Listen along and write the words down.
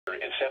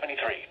is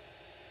 73.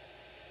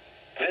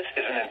 This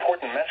is an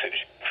important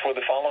message for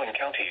the following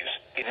counties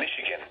in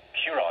Michigan: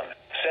 Huron,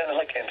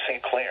 Sanilac, and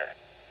St. Clair.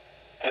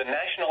 The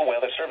National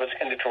Weather Service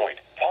in Detroit,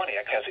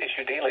 Pontiac has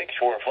issued a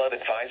Lakeshore flood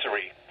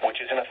advisory,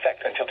 which is in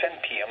effect until 10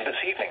 p.m. this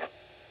evening.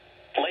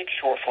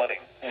 Lakeshore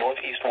flooding,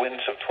 northeast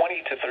winds of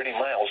 20 to 30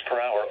 miles per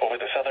hour over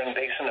the southern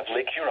basin of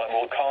Lake Huron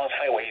will cause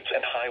high waves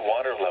and high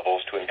water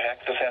levels to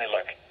impact the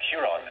Sanilac,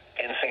 Huron,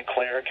 and St.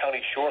 Clair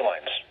County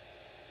shorelines.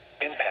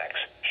 Impacts: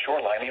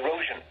 shoreline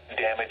erosion,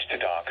 damage to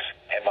docks,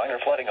 and minor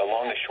flooding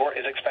along the shore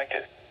is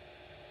expected.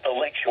 A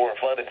Lakeshore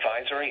flood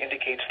advisory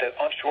indicates that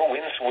offshore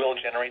winds will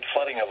generate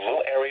flooding of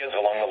low areas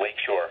along the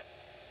lakeshore.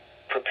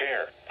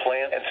 Prepare,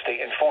 plan, and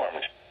stay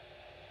informed.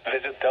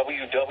 Visit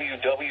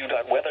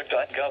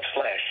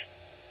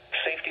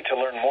www.weather.gov/safety to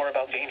learn more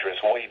about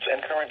dangerous waves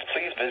and currents.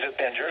 Please visit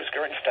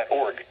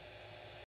dangerouscurrents.org.